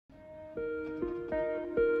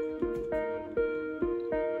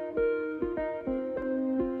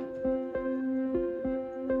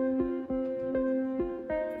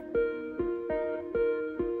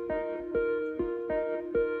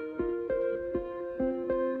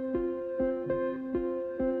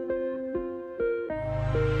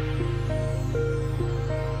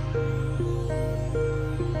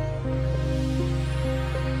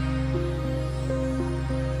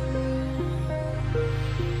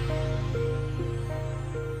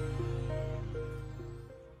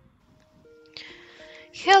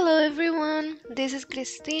Hello everyone, this is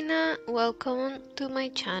Cristina. Welcome to my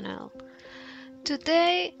channel.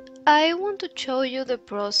 Today I want to show you the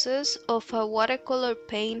process of a watercolor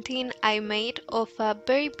painting I made of a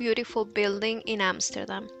very beautiful building in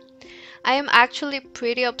Amsterdam. I am actually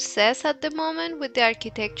pretty obsessed at the moment with the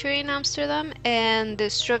architecture in Amsterdam and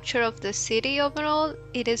the structure of the city overall.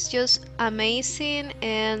 It is just amazing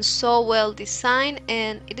and so well designed,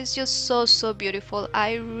 and it is just so beautiful.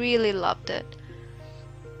 I really loved it.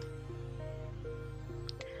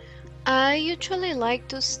 I usually like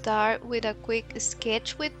to start with a quick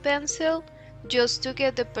sketch with pencil just to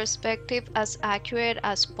get the perspective as accurate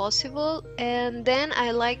as possible, and then I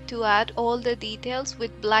like to add all the details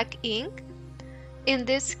with black ink. In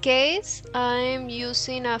this case, I'm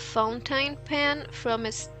using a fountain pen from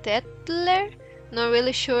Stettler. Not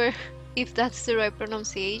really sure if that's the right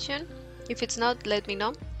pronunciation. If it's not, let me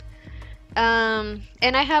know. And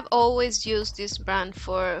I have always used this brand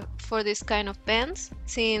for this kind of pens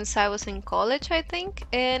since I was in college, I think,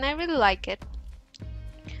 and I really like it.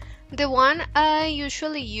 The one I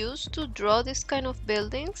usually use to draw this kind of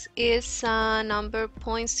buildings is number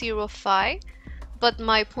 0.05, but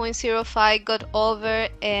my 0.05 got over,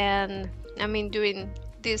 and I mean during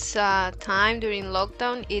this time during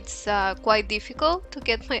lockdown, it's quite difficult to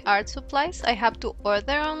get my art supplies. I have to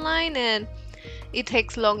order online, and it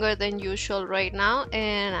takes longer than usual right now,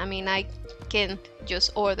 and I mean I can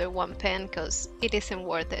just order one pen because it isn't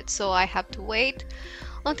worth it, so I have to wait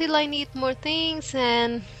until I need more things.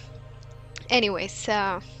 And anyways,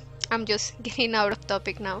 I'm just getting out of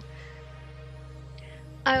topic now.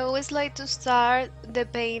 I always like to start the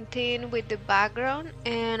painting with the background,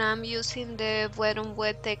 and I'm using the wet on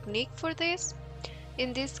wet technique for this.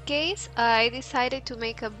 In this case, I decided to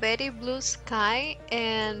make a very blue sky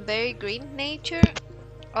and very green nature,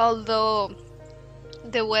 although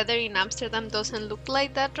the weather in Amsterdam doesn't look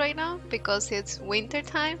like that right now because it's winter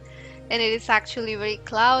time and it is actually very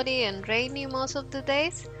cloudy and rainy most of the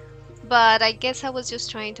days. But I guess I was just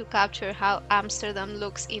trying to capture how Amsterdam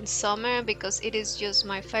looks in summer because it is just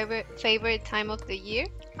my favorite time of the year.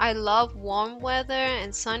 I love warm weather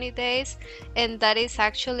and sunny days, and that is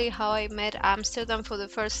actually how I met Amsterdam for the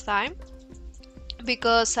first time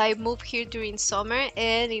because I moved here during summer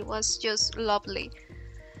and it was just lovely.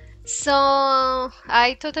 So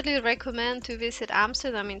I totally recommend to visit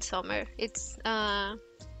Amsterdam in summer. It's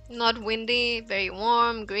not windy, very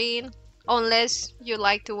warm, green, unless you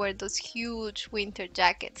like to wear those huge winter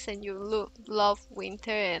jackets and you love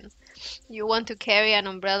winter and you want to carry an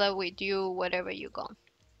umbrella with you wherever you go.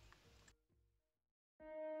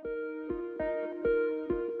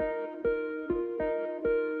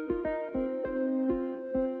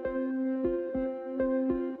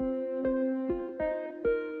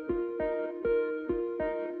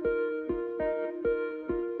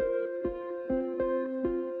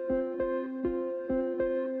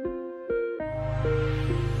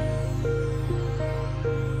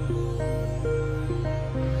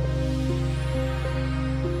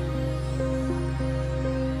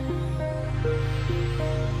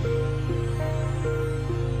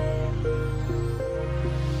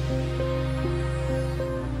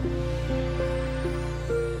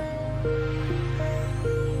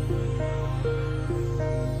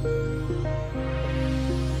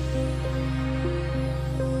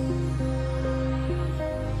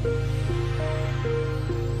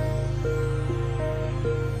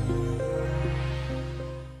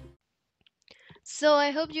 So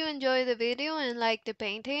I hope you enjoyed the video and liked the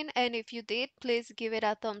painting, and if you did, please give it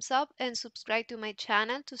a thumbs up and subscribe to my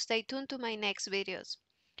channel to stay tuned to my next videos.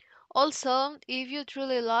 Also, if you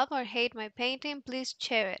truly love or hate my painting, please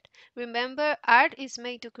share it. Remember, art is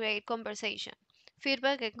made to create conversation.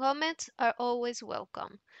 Feedback and comments are always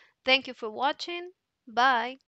welcome. Thank you for watching. Bye.